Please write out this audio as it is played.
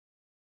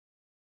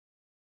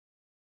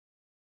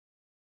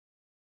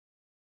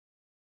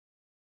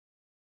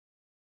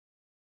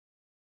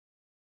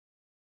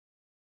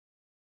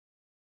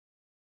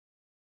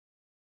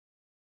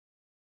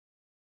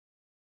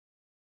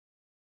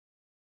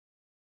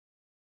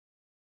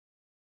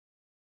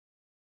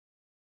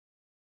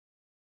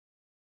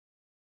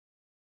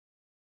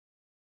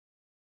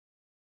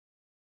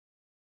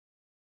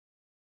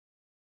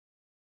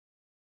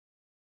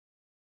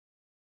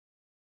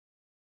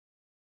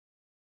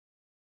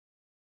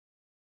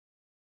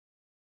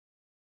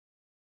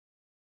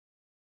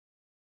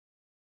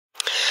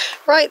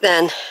Right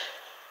then,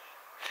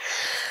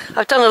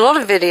 I've done a lot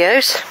of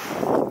videos.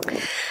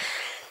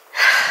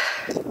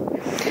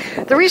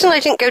 The reason I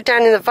didn't go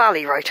down in the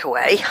valley right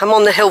away, I'm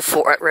on the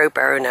Hillfort at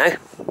Rowberrow now,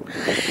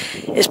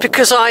 is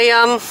because I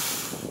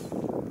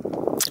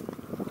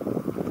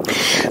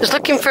was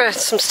looking for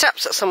some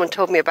steps that someone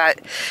told me about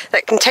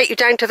that can take you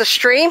down to the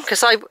stream,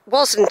 because I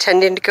was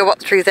intending to go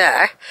up through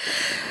there.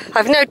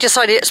 I've now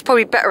decided it's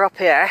probably better up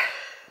here.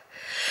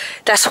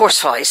 Less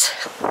horseflies.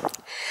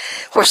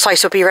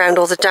 Horseflies will be around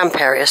all the damp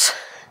areas.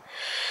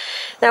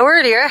 Now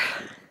earlier,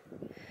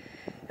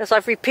 as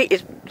I've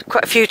repeated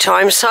quite a few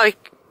times, I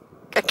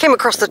came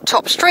across the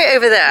top straight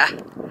over there.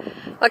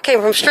 I came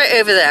from straight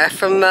over there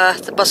from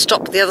the bus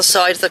stop the other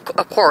side of the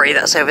quarry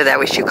that's over there,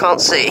 which you can't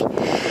see.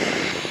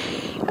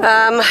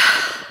 I'll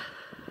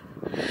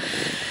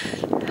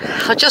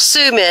just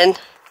zoom in.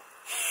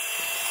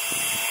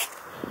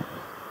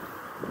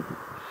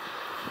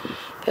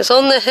 Because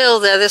on the hill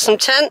there's some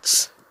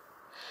tents.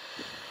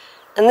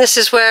 And this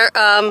is where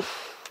the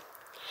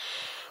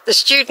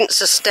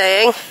students are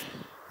staying.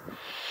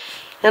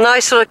 And I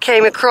sort of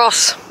came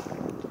across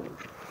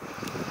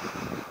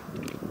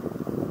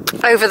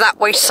over that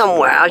way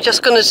somewhere. I'm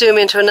just going to zoom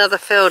into another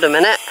field a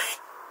minute.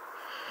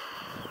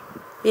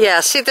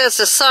 Yeah, see there's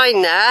a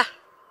sign there.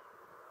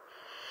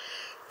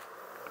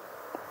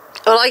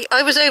 Well,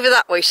 I was over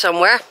that way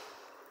somewhere.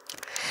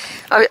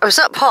 I was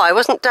up high, I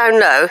wasn't down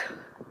low.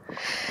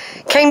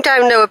 Came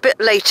down low a bit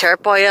later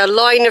by a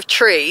line of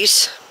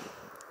trees.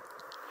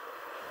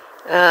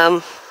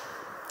 There's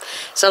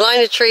a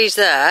line of trees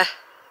there.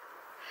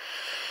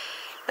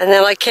 And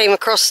then I came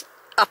across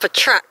up a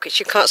track, which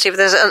you can't see, but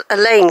there's a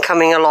lane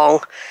coming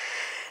along.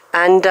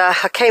 And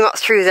I came up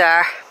through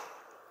there.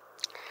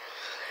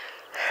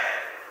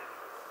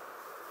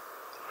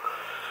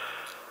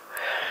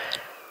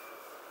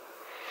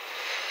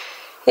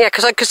 Yeah,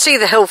 because I could see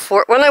the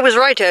Hillfort when I was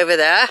right over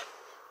there.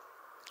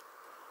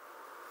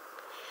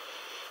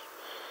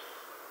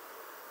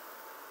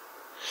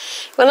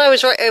 When I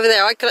was right over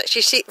there, I could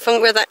actually see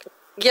from where that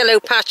yellow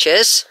patch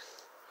is.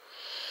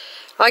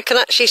 I can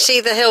actually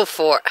see the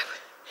Hillfort.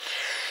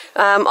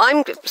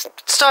 I'm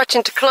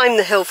starting to climb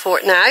the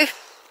Hillfort now.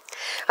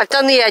 I've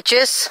done the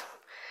edges,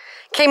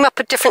 came up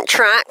a different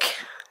track,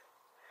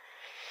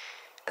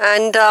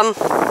 and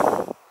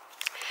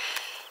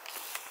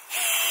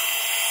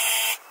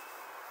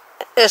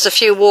there's a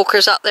few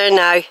walkers up there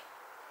now.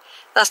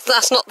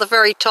 That's not the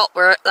very top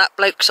where that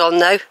bloke's on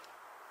though.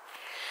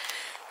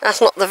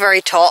 That's not the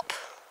very top.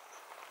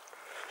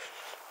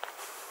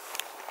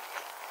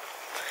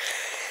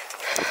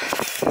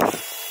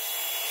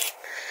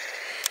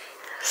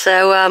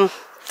 So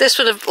this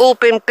would have all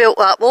been built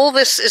up. All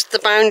this is the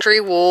boundary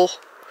wall.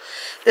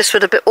 This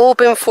would have all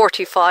been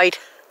fortified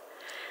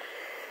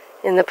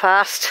in the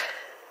past.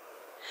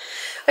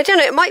 I don't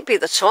know, it might be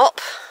the top.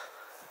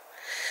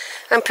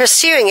 I'm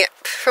pursuing it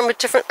from a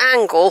different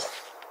angle.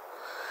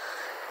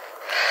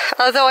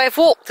 Although I've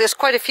walked this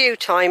quite a few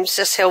times,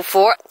 this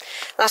Hillfort.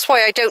 That's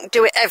why I don't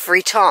do it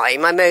every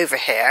time I'm over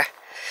here.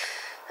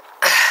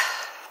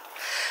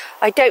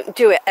 I don't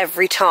do it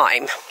every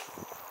time.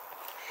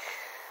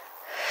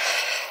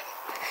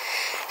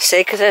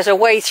 See, because there's a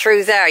way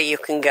through there you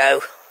can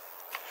go.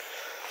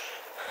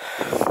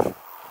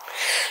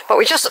 But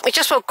we just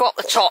about got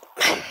the top.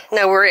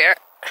 Now we're here.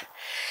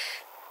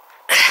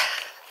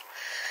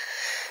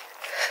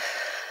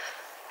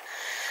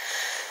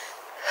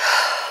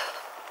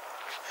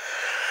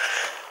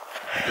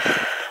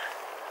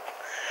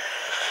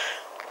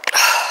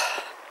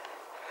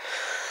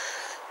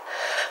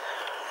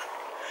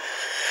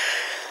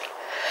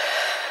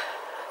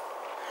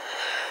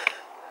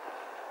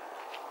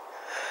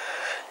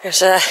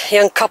 There's a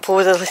young couple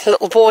with a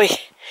little boy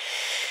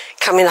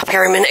coming up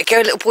here a minute ago.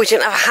 Little boy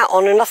didn't have a hat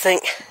on or nothing.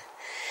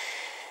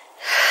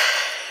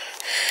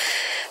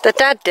 The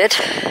dad did.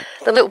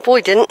 The little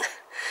boy didn't.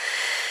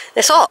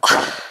 It's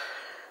hot.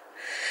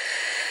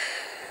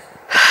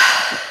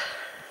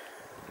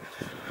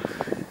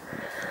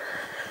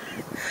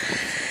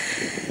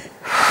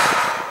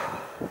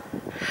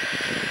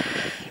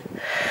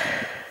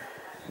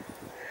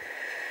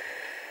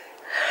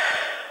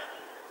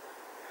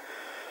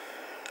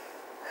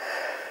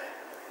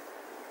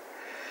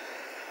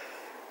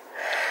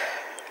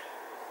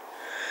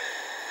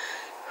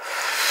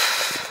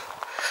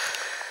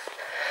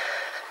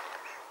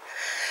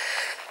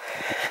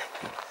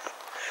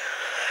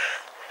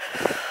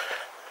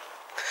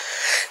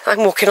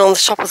 I'm walking on the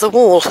top of the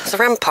wall, the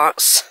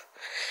ramparts,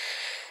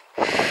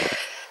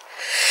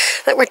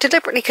 that were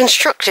deliberately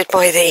constructed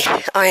by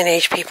the Iron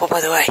Age people, by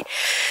the way.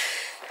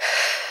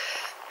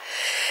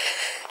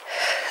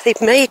 They've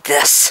made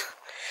this.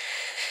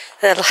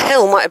 The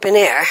hill might have been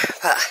here,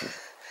 but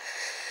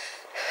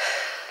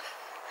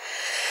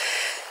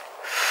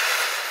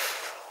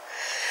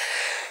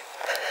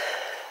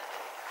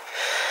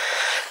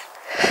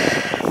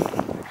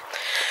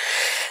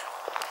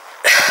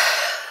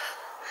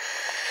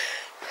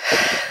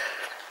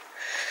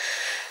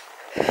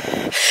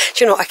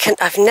do you know,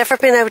 I've never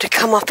been able to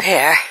come up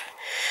here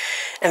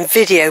and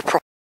video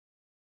properly.